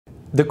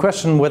The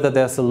question whether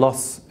there's a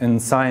loss in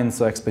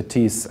science or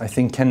expertise, I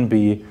think, can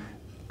be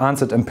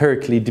answered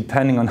empirically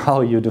depending on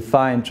how you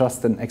define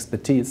trust and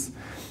expertise.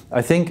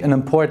 I think an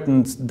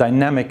important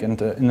dynamic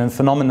and a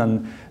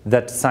phenomenon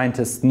that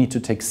scientists need to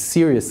take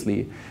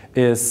seriously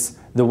is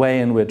the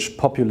way in which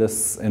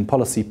populists in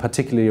policy,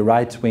 particularly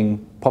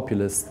right-wing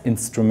populists,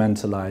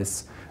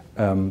 instrumentalize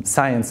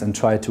science and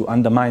try to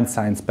undermine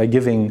science by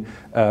giving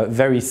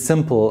very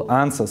simple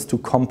answers to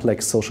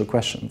complex social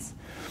questions.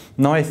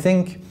 Now, I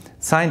think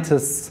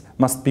scientists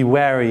must be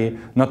wary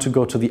not to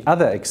go to the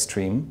other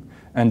extreme,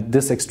 and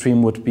this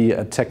extreme would be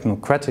a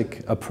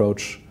technocratic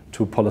approach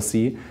to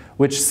policy,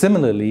 which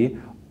similarly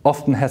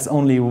often has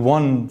only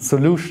one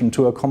solution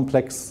to a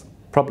complex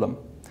problem.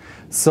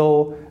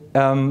 So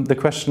the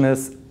question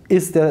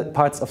is there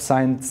parts of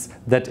science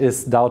that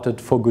is doubted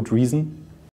for good reason?